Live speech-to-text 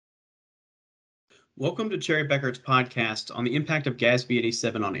Welcome to Cherry Becker's podcast on the impact of GASB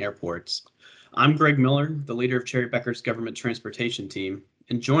 87 on airports. I'm Greg Miller, the leader of Cherry Becker's government transportation team,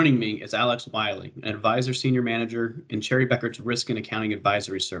 and joining me is Alex Wiley, an advisor senior manager in Cherry Becker's risk and accounting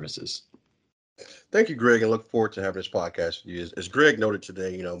advisory services. Thank you, Greg, and look forward to having this podcast with you. As Greg noted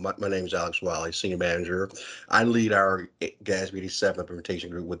today, my name is Alex Wiley, Senior Manager. I lead our GASB 87 implementation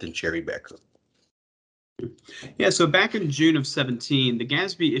group within Cherry Becker. Yeah, so back in June of 17, the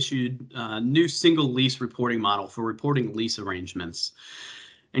GASB issued a new single lease reporting model for reporting lease arrangements.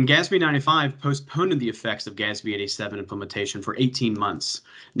 And GASB 95 postponed the effects of GASB 87 implementation for 18 months.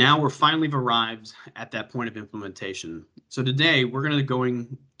 Now we're finally arrived at that point of implementation. So today we're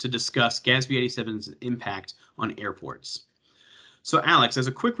going to discuss GASB 87's impact on airports. So Alex, as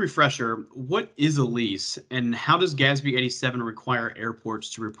a quick refresher, what is a lease and how does GASB 87 require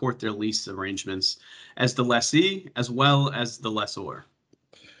airports to report their lease arrangements as the lessee as well as the lessor?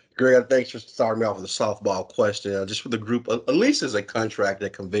 Greg, thanks for starting me off with a softball question. Just for the group, a lease is a contract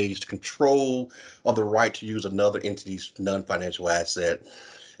that conveys control of the right to use another entity's non-financial asset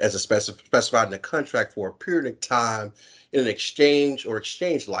as a specified in the contract for a period of time in an exchange or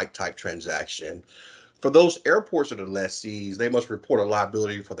exchange-like type transaction. For those airports that are lessees, they must report a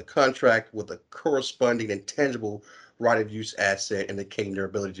liability for the contract with a corresponding intangible right of use asset indicating their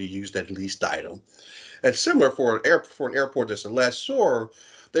ability to use that leased item. And similar for an airport that's a lessor,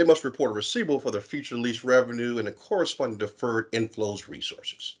 they must report a receivable for their future lease revenue and the corresponding deferred inflows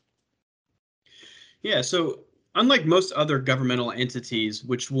resources. Yeah, so unlike most other governmental entities,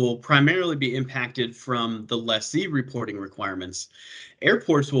 which will primarily be impacted from the lessee reporting requirements,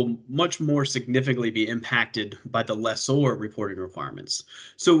 airports will much more significantly be impacted by the lessor reporting requirements.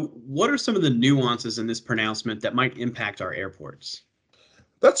 So, what are some of the nuances in this pronouncement that might impact our airports?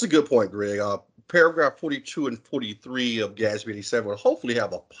 That's a good point, Greg. Paragraph 42 and 43 of GASB 87 will hopefully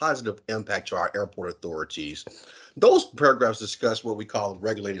have a positive impact to our airport authorities. Those paragraphs discuss what we call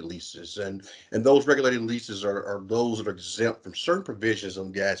regulated leases, and those regulated leases are those that are exempt from certain provisions of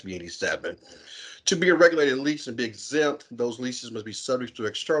GASB 87. To be a regulated lease and be exempt, those leases must be subject to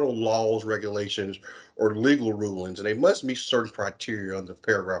external laws, regulations, or legal rulings, and they must meet certain criteria under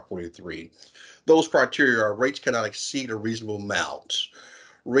paragraph 43. Those criteria are rates cannot exceed a reasonable amount.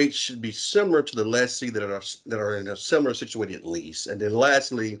 Rates should be similar to the lessee that are in a similar situated lease. And then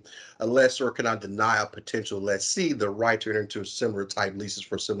lastly, a lessor cannot deny a potential lessee the right to enter into similar type leases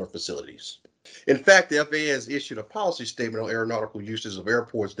for similar facilities. In fact, the FAA has issued a policy statement on aeronautical uses of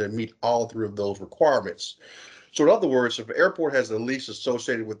airports that meet all three of those requirements. So in other words, if an airport has a lease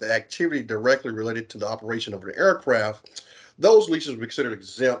associated with the activity directly related to the operation of an aircraft, those leases will be considered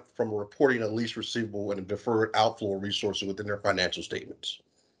exempt from reporting a lease receivable and a deferred outflow of resources within their financial statements.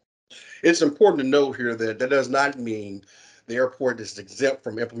 It's important to note here that that does not mean the airport is exempt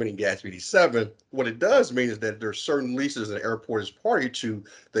from implementing GASB 87. What it does mean is that there are certain leases that the airport is party to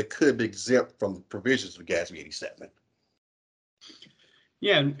that could be exempt from provisions of GASB 87.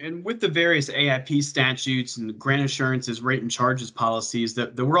 Yeah, and with the various AIP statutes and grant assurances, rate and charges policies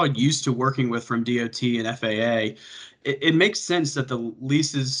that we're all used to working with from DOT and FAA, it makes sense that the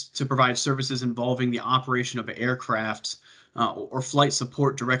leases to provide services involving the operation of aircraft or flight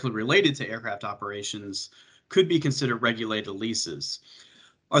support directly related to aircraft operations could be considered regulated leases.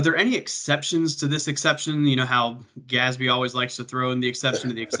 Are there any exceptions to this exception? You know how GASB always likes to throw in the exception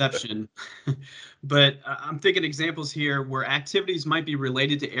to the exception. But I'm thinking examples here where activities might be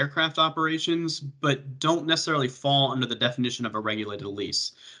related to aircraft operations, but don't necessarily fall under the definition of a regulated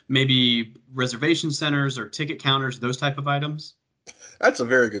lease. Maybe reservation centers or ticket counters, those type of items. That's a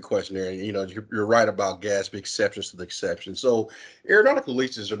very good question, Aaron. You're right about GASB exceptions to the exception. So, aeronautical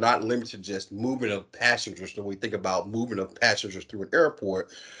leases are not limited to just movement of passengers. When we think about movement of passengers through an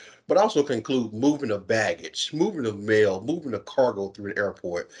airport, but also can include movement of baggage, movement of mail, movement of cargo through an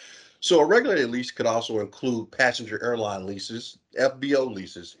airport. So, a regulated lease could also include passenger airline leases, FBO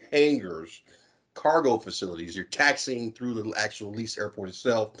leases, hangars, cargo facilities. You're taxiing through the actual lease airport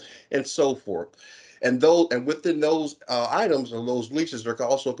itself, and so forth. And within those items or those leases, there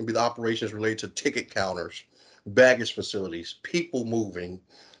also can be the operations related to ticket counters, baggage facilities, people moving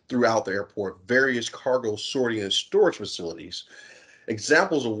throughout the airport, various cargo sorting and storage facilities.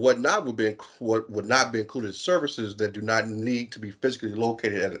 Examples of what would not be included services that do not need to be physically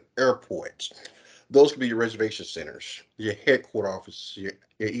located at an airport. Those could be your reservation centers, your headquarter office,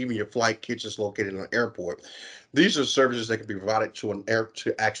 even your flight kitchens located in an airport. These are services that can be provided to an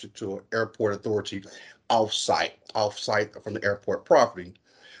airport authority off-site from the airport property.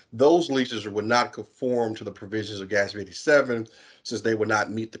 Those leases would not conform to the provisions of GASB 87 since they would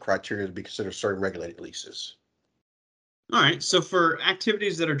not meet the criteria to be considered certain regulated leases. All right, so for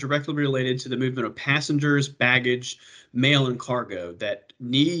activities that are directly related to the movement of passengers, baggage, mail, and cargo that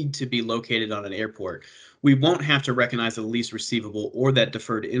need to be located on an airport, we won't have to recognize the lease receivable or that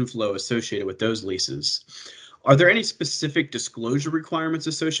deferred inflow associated with those leases. Are there any specific disclosure requirements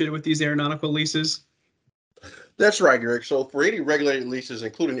associated with these aeronautical leases? That's right, Eric. So for any regulated leases,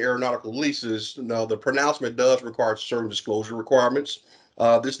 including aeronautical leases, no, the pronouncement does require certain disclosure requirements.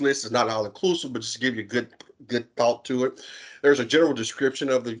 This list is not all inclusive, but just to give you a good thought to it. There's a general description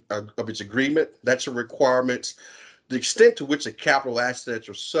of the of its agreement. That's a requirement. The extent to which the capital assets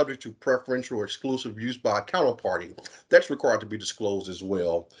are subject to preferential or exclusive use by a counterparty, that's required to be disclosed as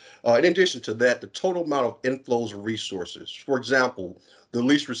well. In addition to that, the total amount of inflows of resources, for example, the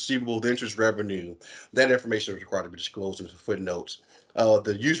lease receivable, the interest revenue, that information is required to be disclosed in the footnotes.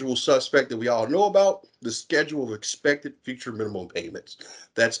 The usual suspect that we all know about, the schedule of expected future minimum payments.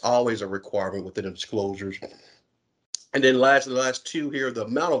 That's always a requirement within the disclosures. And then last, the last two here, the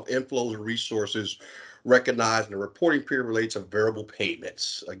amount of inflows and resources recognized in the reporting period relates to variable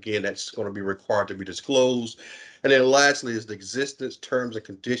payments. Again, that's going to be required to be disclosed. And then lastly is the existence, terms, and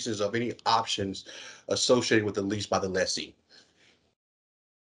conditions of any options associated with the lease by the lessee.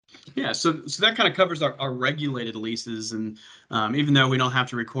 Yeah, so that kind of covers our regulated leases, and even though we don't have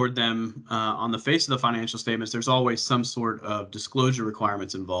to record them on the face of the financial statements, there's always some sort of disclosure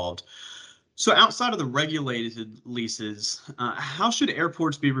requirements involved. So outside of the regulated leases, how should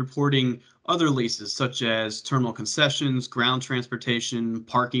airports be reporting other leases such as terminal concessions, ground transportation,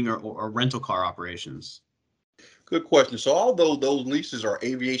 parking, or rental car operations? Good question. So although those leases are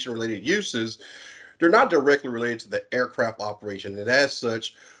aviation related uses, they're not directly related to the aircraft operation, and as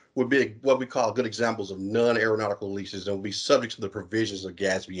such, would be what we call good examples of non-aeronautical leases and will be subject to the provisions of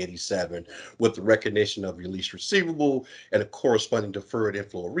GASB 87 with the recognition of your lease receivable and a corresponding deferred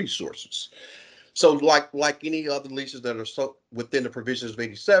inflow of resources. So like any other leases that are within the provisions of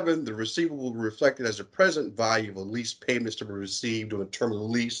 87, the receivable will be reflected as the present value of a lease payments to be received during the term of the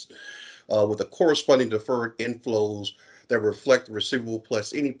lease with the corresponding deferred inflows that reflect the receivable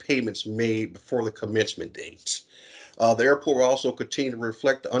plus any payments made before the commencement dates. The airport will also continue to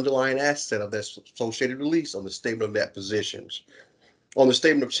reflect the underlying asset of that associated release on the statement of net positions. On the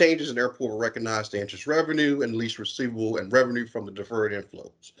statement of changes, an airport will recognize the interest revenue and lease receivable and revenue from the deferred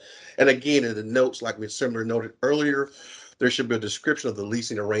inflows. And again, in the notes, like we similar noted earlier, there should be a description of the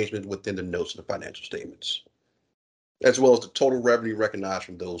leasing arrangement within the notes of the financial statements, as well as the total revenue recognized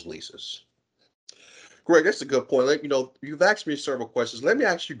from those leases. Greg, that's a good point. You've asked me several questions. Let me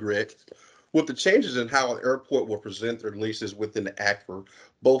ask you, Greg, with the changes in how an airport will present their leases within the Act for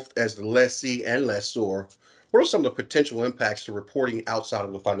both as the lessee and lessor, what are some of the potential impacts to reporting outside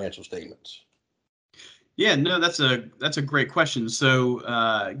of the financial statements? Yeah, no, that's a great question. So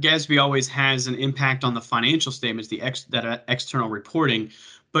GASB always has an impact on the financial statements, external reporting.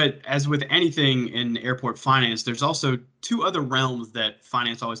 But as with anything in airport finance, there's also two other realms that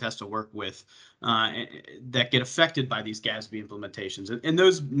finance always has to work with that get affected by these GASB implementations, and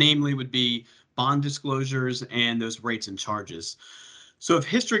those namely would be bond disclosures and those rates and charges. So if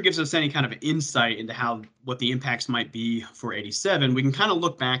history gives us any kind of insight into what the impacts might be for 87, we can kind of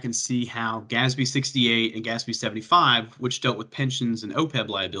look back and see how GASB 68 and GASB 75, which dealt with pensions and OPEB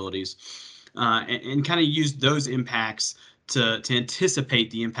liabilities, and kind of used those impacts to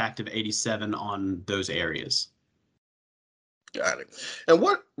anticipate the impact of 87 on those areas. Got it. And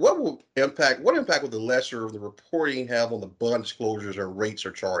what impact will the lesser of the reporting have on the bond disclosures or rates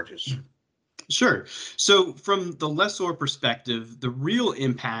or charges? Sure. So from the lessor perspective, the real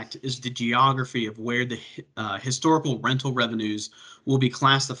impact is the geography of where the historical rental revenues will be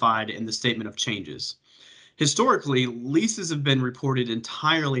classified in the statement of changes. Historically, leases have been reported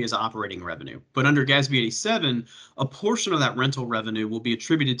entirely as operating revenue, but under GASB 87, a portion of that rental revenue will be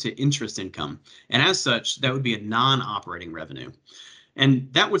attributed to interest income, and as such, that would be a non-operating revenue.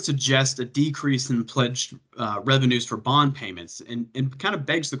 And that would suggest a decrease in pledged revenues for bond payments, and kind of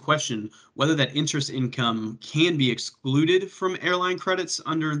begs the question whether that interest income can be excluded from airline credits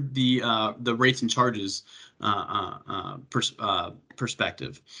under the rates and charges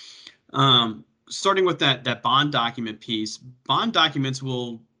perspective. Starting with that bond document piece, bond documents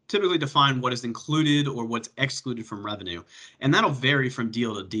will typically define what is included or what's excluded from revenue, and that'll vary from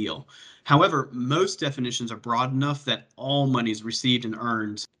deal to deal. However, most definitions are broad enough that all monies received and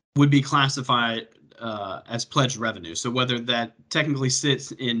earned would be classified as pledged revenue. So whether that technically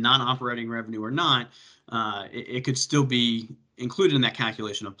sits in non-operating revenue or not, it could still be included in that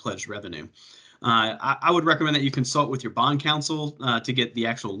calculation of pledged revenue. I would recommend that you consult with your bond counsel to get the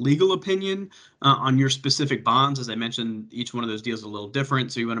actual legal opinion on your specific bonds. As I mentioned, each one of those deals is a little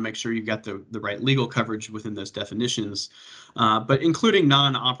different, so you want to make sure you've got the right legal coverage within those definitions. But including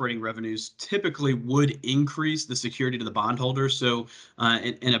non-operating revenues typically would increase the security to the bondholder. So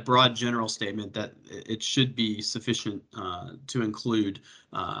in a broad general statement, that it should be sufficient to include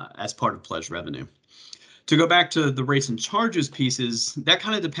as part of pledged revenue. To go back to the rates and charges pieces, that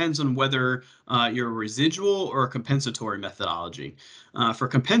kind of depends on whether you're a residual or a compensatory methodology. For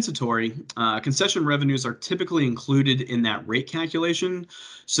compensatory, concession revenues are typically included in that rate calculation,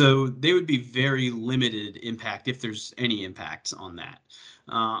 so they would be very limited impact if there's any impact on that.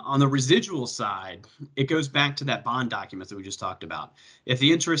 On the residual side, it goes back to that bond document that we just talked about. If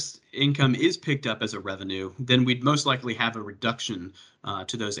the interest income is picked up as a revenue, then we'd most likely have a reduction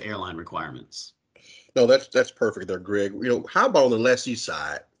to those airline requirements. No, that's perfect there, Greg. How about on the lessee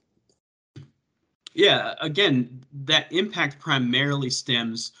side? Yeah, again, that impact primarily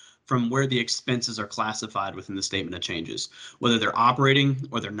stems from where the expenses are classified within the statement of changes, whether they're operating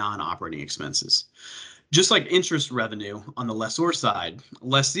or they're non-operating expenses. Just like interest revenue on the lessor side,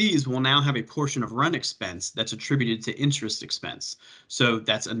 lessees will now have a portion of run expense that's attributed to interest expense. So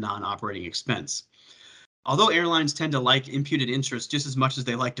that's a non-operating expense. Although airlines tend to like imputed interest just as much as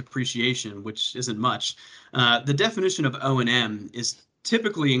they like depreciation, which isn't much, the definition of O&M is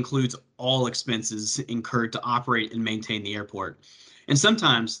typically includes all expenses incurred to operate and maintain the airport. And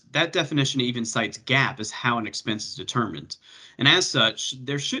sometimes that definition even cites GAAP as how an expense is determined. And as such,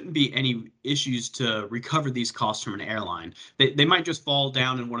 there shouldn't be any issues to recover these costs from an airline. They might just fall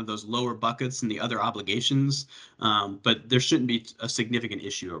down in one of those lower buckets in the other obligations, but there shouldn't be a significant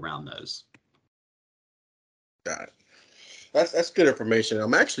issue around those. Got it. That's good information.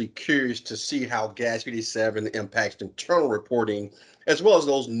 I'm actually curious to see how GASB 87 impacts internal reporting as well as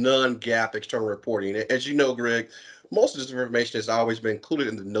those non-GAAP external reporting. As you know, Greg, most of this information has always been included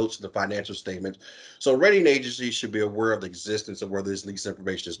in the notes of the financial statement. So rating agencies should be aware of the existence of where this lease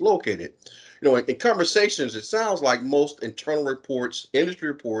information is located. In conversations, it sounds like most internal reports, industry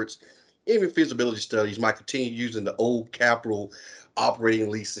reports, even feasibility studies might continue using the old capital operating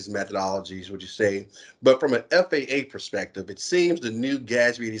leases methodologies, would you say? But from an FAA perspective, it seems the new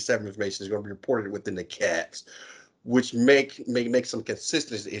GASB 87 information is going to be reported within the CATs, which may make some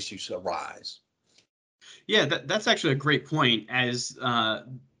consistency issues arise. Yeah, that's actually a great point, as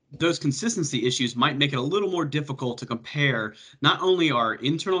those consistency issues might make it a little more difficult to compare not only our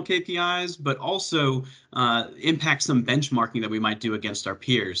internal KPIs, but also impact some benchmarking that we might do against our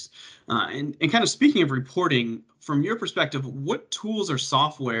peers. And kind of speaking of reporting, from your perspective, what tools or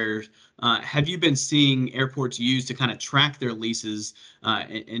software have you been seeing airports use to kind of track their leases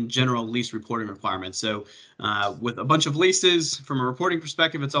in general lease reporting requirements? So with a bunch of leases, from a reporting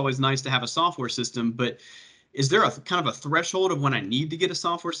perspective, it's always nice to have a software system, but is there a kind of a threshold of when I need to get a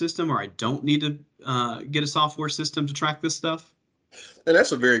software system or I don't need to get a software system to track this stuff? And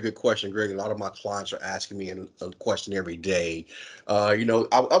that's a very good question, Greg. A lot of my clients are asking me a question every day. I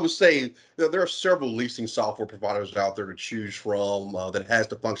would say there are several leasing software providers out there to choose from that has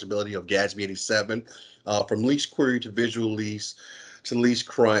the functionality of GASB 87, from Lease Query to Visual Lease to Lease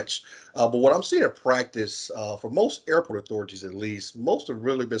Crunch. But what I'm seeing in practice, for most airport authorities at least, most have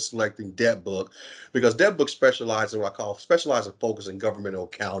really been selecting DebtBook because DebtBook specializes in what I call specialized focus in governmental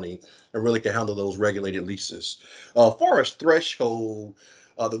accounting and really can handle those regulated leases. As far as threshold,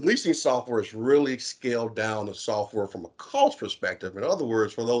 the leasing software is really scaled down the software from a cost perspective. In other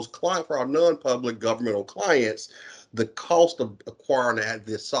words, for our non-public governmental clients, the cost of acquiring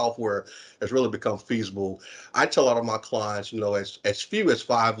this software has really become feasible. I tell a lot of my clients, as few as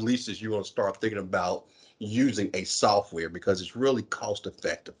 5 leases, you want to start thinking about using a software because it's really cost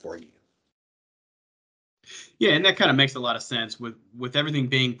effective for you. Yeah, and that kind of makes a lot of sense with everything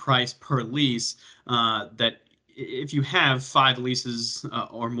being priced per lease. That if you have 5 leases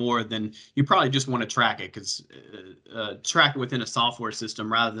or more, then you probably just want to track it track it within a software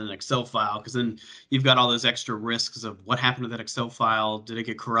system rather than an Excel file, because then you've got all those extra risks of what happened to that Excel file. Did it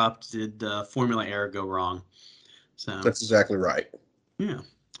get corrupt? Did the formula error go wrong? So That's exactly right. yeah.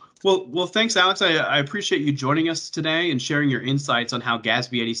 Well, thanks, Alex. I appreciate you joining us today and sharing your insights on how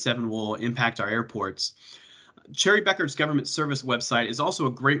GASB 87 will impact our airports. Cherry Becker's Government Service website is also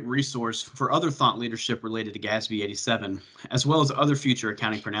a great resource for other thought leadership related to GASB 87, as well as other future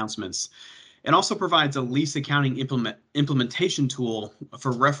accounting pronouncements. It also provides a lease accounting implementation tool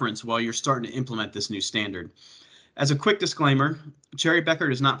for reference while you're starting to implement this new standard. As a quick disclaimer, Cherry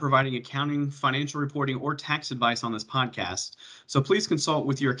Becker is not providing accounting, financial reporting, or tax advice on this podcast, so please consult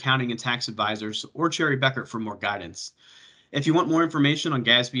with your accounting and tax advisors or Cherry Becker for more guidance. If you want more information on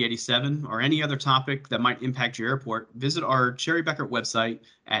GASB 87 or any other topic that might impact your airport, visit our Cherry Beckert website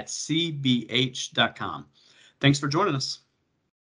at cbh.com. Thanks for joining us.